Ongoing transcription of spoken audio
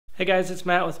Hey guys, it's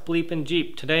Matt with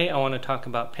BleepinJeep. Today I want to talk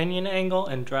about pinion angle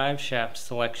and drive shaft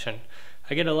selection.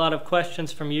 I get a lot of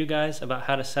questions from you guys about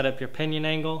how to set up your pinion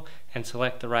angle and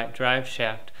select the right drive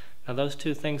shaft. Now those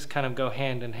two things kind of go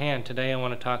hand in hand. Today I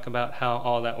want to talk about how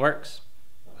all that works.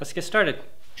 Let's get started.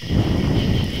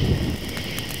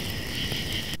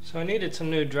 So I needed some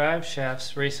new drive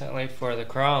shafts recently for the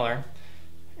crawler,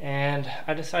 and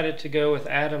I decided to go with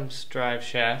Adam's drive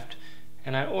shaft,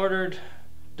 and I ordered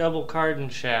double cardan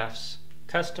shafts,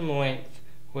 custom length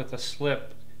with a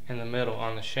slip in the middle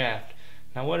on the shaft.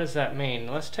 Now what does that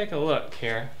mean? Let's take a look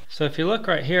here. So if you look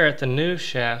right here at the new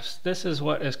shafts, this is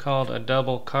what is called a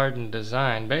double cardan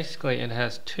design. Basically it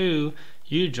has two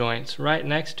U-joints right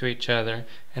next to each other,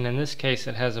 and in this case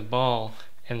it has a ball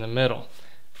in the middle.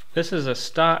 This is a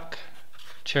stock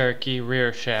Cherokee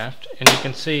rear shaft, and you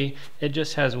can see it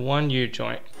just has one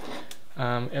U-joint.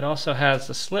 It also has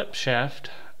the slip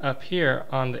shaft up here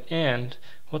on the end.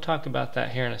 We'll talk about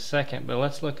that here in a second, but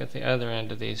let's look at the other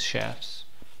end of these shafts.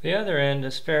 The other end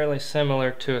is fairly similar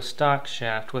to a stock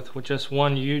shaft with just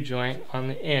one U-joint on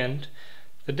the end.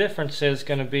 The difference is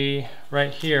going to be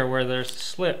right here where there's a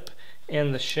slip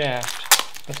in the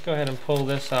shaft. Let's go ahead and pull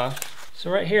this off.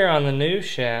 So right here on the new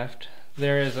shaft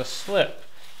there is a slip,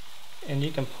 and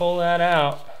you can pull that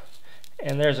out,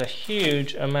 and there's a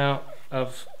huge amount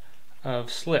of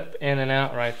slip in and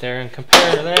out right there, and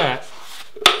compare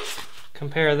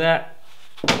that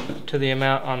to the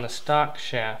amount on the stock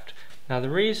shaft. Now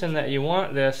the reason that you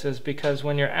want this is because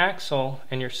when your axle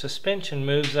and your suspension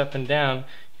moves up and down,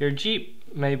 your Jeep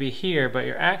may be here, but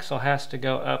your axle has to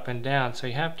go up and down, so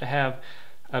you have to have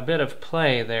a bit of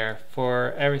play there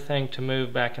for everything to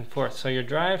move back and forth. So your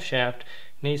drive shaft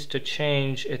needs to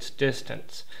change its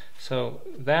distance. So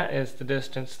that is the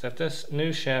distance that this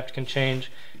new shaft can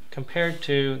change, compared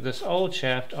to this old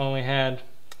shaft only had,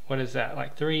 what is that,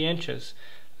 like 3 inches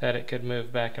that it could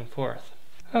move back and forth.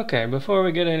 Okay, before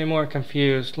we get any more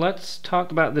confused, let's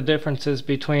talk about the differences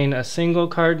between a single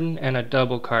cardan and a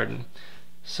double cardan.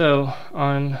 So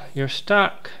on your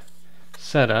stock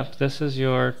setup, this is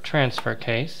your transfer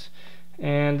case,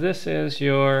 and this is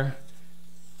your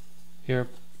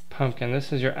pumpkin,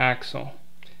 this is your axle.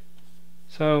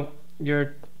 So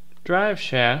your drive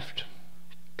shaft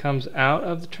comes out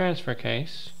of the transfer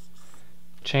case,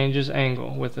 changes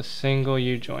angle with a single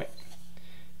U-joint,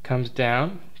 comes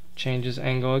down, changes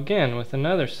angle again with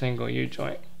another single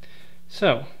U-joint.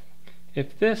 So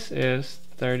if this is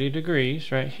 30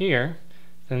 degrees right here,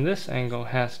 then this angle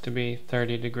has to be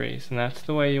 30 degrees, and that's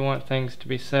the way you want things to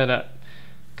be set up.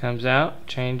 Comes out,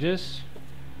 changes,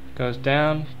 goes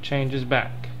down, changes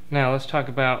back. Now let's talk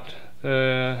about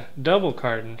the double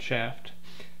cardan shaft.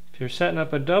 If you're setting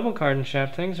up a double cardan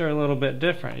shaft, things are a little bit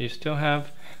different. You still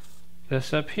have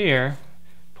this up here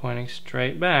pointing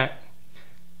straight back,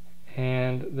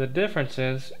 and the difference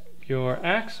is your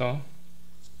axle,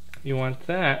 you want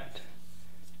that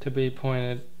to be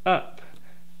pointed up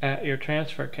at your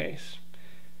transfer case.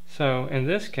 So in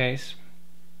this case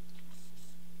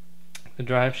the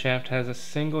drive shaft has a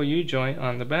single U-joint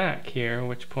on the back here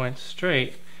which points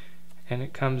straight, and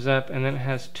it comes up, and then it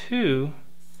has 2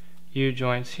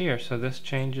 U-joints here, so this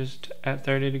changes at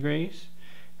 30 degrees,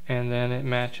 and then it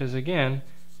matches again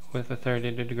with a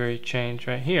 30 degree change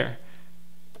right here.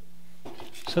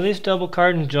 So these double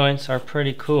cardan joints are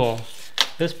pretty cool.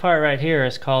 This part right here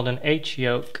is called an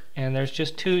H-yoke, and there's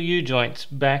just 2 U-joints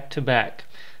back to back.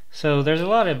 So there's a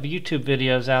lot of YouTube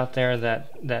videos out there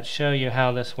that show you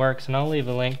how this works, and I'll leave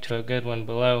a link to a good one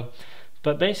below.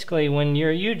 But basically when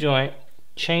your U-joint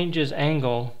changes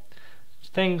angle,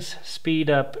 things speed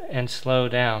up and slow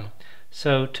down.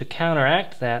 So to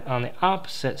counteract that, on the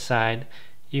opposite side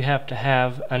you have to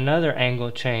have another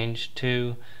angle change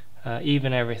to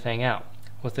even everything out.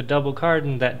 With the double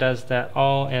cardan, that does that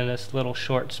all in this little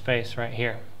short space right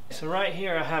here. So right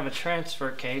here I have a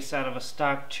transfer case out of a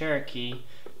stock Cherokee,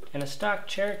 and a stock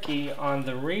Cherokee on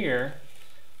the rear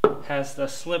has the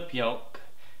slip yoke,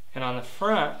 and on the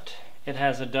front it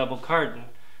has a double cardan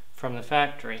from the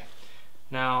factory.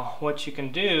 Now what you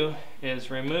can do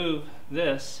is remove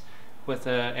this with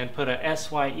and put a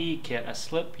SYE kit, a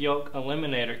slip yoke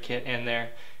eliminator kit in there,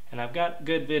 and I've got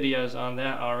good videos on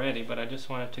that already, but I just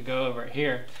wanted to go over it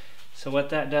here. So what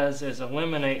that does is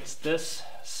eliminates this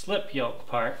slip yoke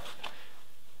part.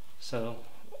 So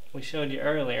we showed you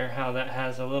earlier how that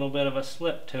has a little bit of a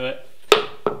slip to it,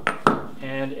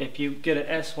 and if you get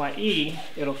an SYE,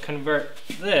 it'll convert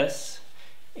this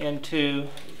into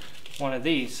one of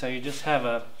these, so you just have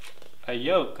a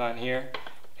yoke on here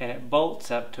and it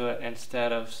bolts up to it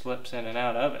instead of slips in and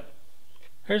out of it.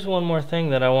 Here's one more thing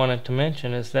that I wanted to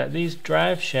mention, is that these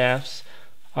drive shafts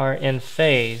are in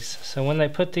phase. So when they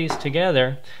put these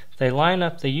together, they line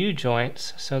up the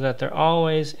U-joints so that they're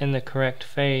always in the correct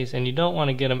phase, and you don't want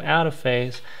to get them out of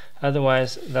phase,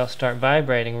 otherwise they'll start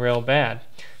vibrating real bad.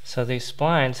 So these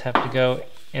splines have to go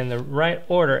in the right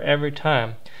order every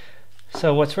time.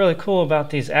 So what's really cool about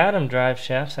these Atom drive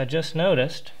shafts, I just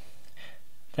noticed,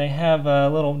 they have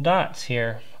little dots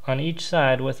here on each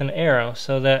side with an arrow,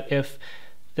 so that if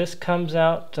this comes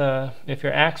out, if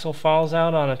your axle falls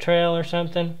out on a trail or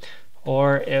something,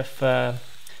 or if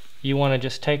you want to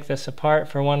just take this apart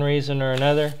for one reason or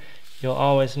another, you'll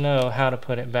always know how to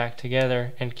put it back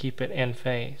together and keep it in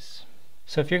phase.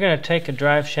 So if you're going to take a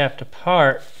drive shaft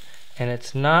apart and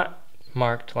it's not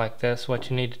marked like this, what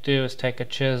you need to do is take a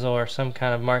chisel or some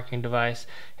kind of marking device,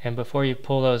 and before you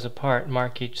pull those apart,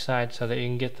 mark each side so that you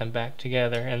can get them back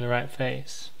together in the right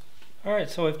phase.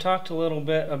 Alright, so we've talked a little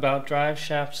bit about drive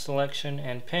shaft selection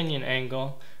and pinion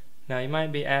angle. Now you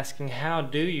might be asking, how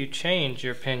do you change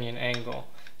your pinion angle?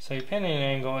 So your pinion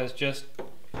angle is just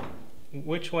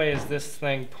which way is this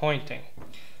thing pointing.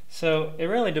 So it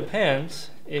really depends.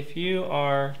 If you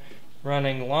are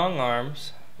running long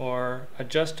arms or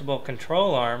adjustable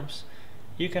control arms,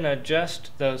 you can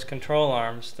adjust those control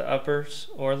arms, the uppers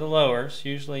or the lowers.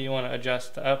 Usually you want to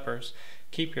adjust the uppers.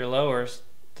 Keep your lowers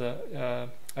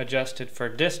adjusted for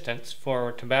distance,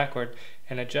 forward to backward,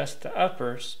 and adjust the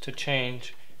uppers to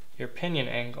change your pinion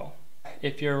angle.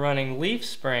 If you're running leaf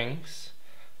springs,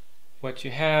 what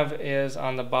you have is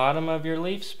on the bottom of your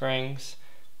leaf springs,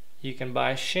 you can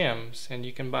buy shims, and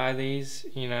you can buy these,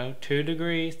 2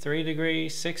 degree, 3 degree,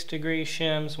 6 degree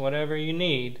shims, whatever you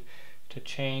need to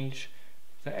change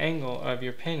the angle of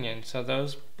your pinion. So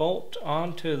those bolt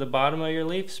onto the bottom of your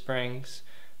leaf springs,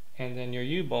 and then your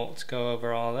U-bolts go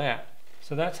over all that.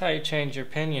 So that's how you change your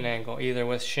pinion angle, either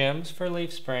with shims for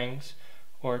leaf springs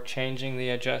or changing the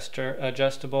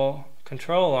adjustable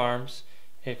control arms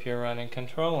if you're running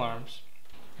control arms.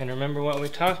 And remember what we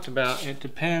talked about, it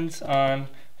depends on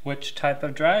which type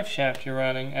of drive shaft you're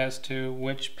running as to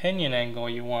which pinion angle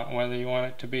you want, whether you want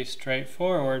it to be straight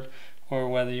forward or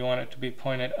whether you want it to be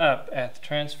pointed up at the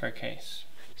transfer case.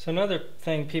 So another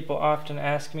thing people often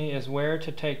ask me is where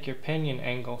to take your pinion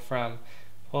angle from.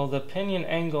 Well, the pinion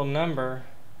angle number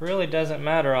really doesn't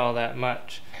matter all that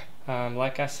much.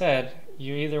 Like I said,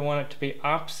 you either want it to be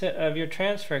opposite of your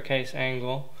transfer case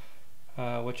angle,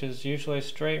 which is usually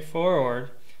straight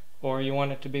forward, or you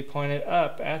want it to be pointed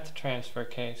up at the transfer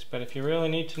case. But if you really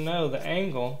need to know the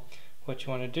angle, what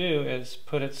you want to do is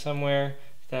put it somewhere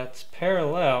that's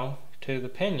parallel to the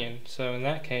pinion. So in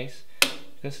that case,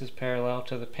 this is parallel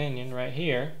to the pinion right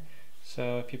here.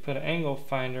 So if you put an angle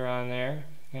finder on there,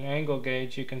 an angle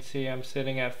gauge, you can see I'm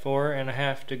sitting at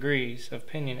 4.5 degrees of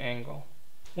pinion angle.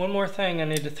 One more thing I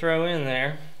need to throw in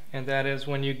there, and that is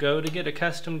when you go to get a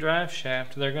custom drive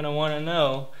shaft, they're going to want to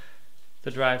know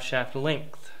the drive shaft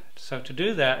length. So to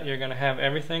do that, you're going to have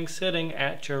everything sitting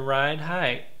at your ride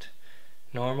height,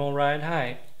 normal ride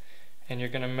height, and you're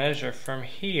going to measure from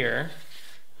here,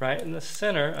 right in the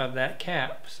center of that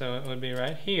cap. So it would be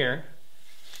right here.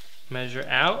 Measure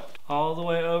out all the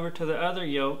way over to the other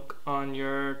yoke on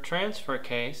your transfer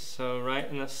case, so right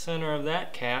in the center of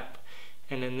that cap,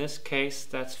 and in this case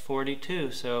that's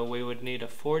 42, so we would need a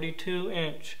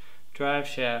 42-inch drive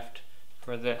shaft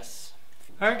for this.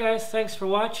 Alright guys, thanks for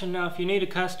watching. Now if you need a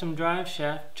custom drive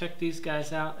shaft, check these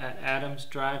guys out at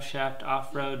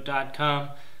adamsdriveshaftoffroad.com.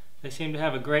 They seem to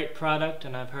have a great product,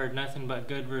 and I've heard nothing but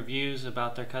good reviews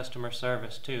about their customer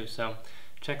service too, so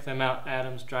check them out,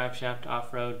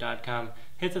 adamsdriveshaftoffroad.com.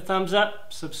 Hit the thumbs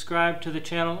up, subscribe to the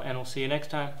channel, and we'll see you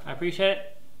next time. I appreciate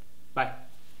it. Bye.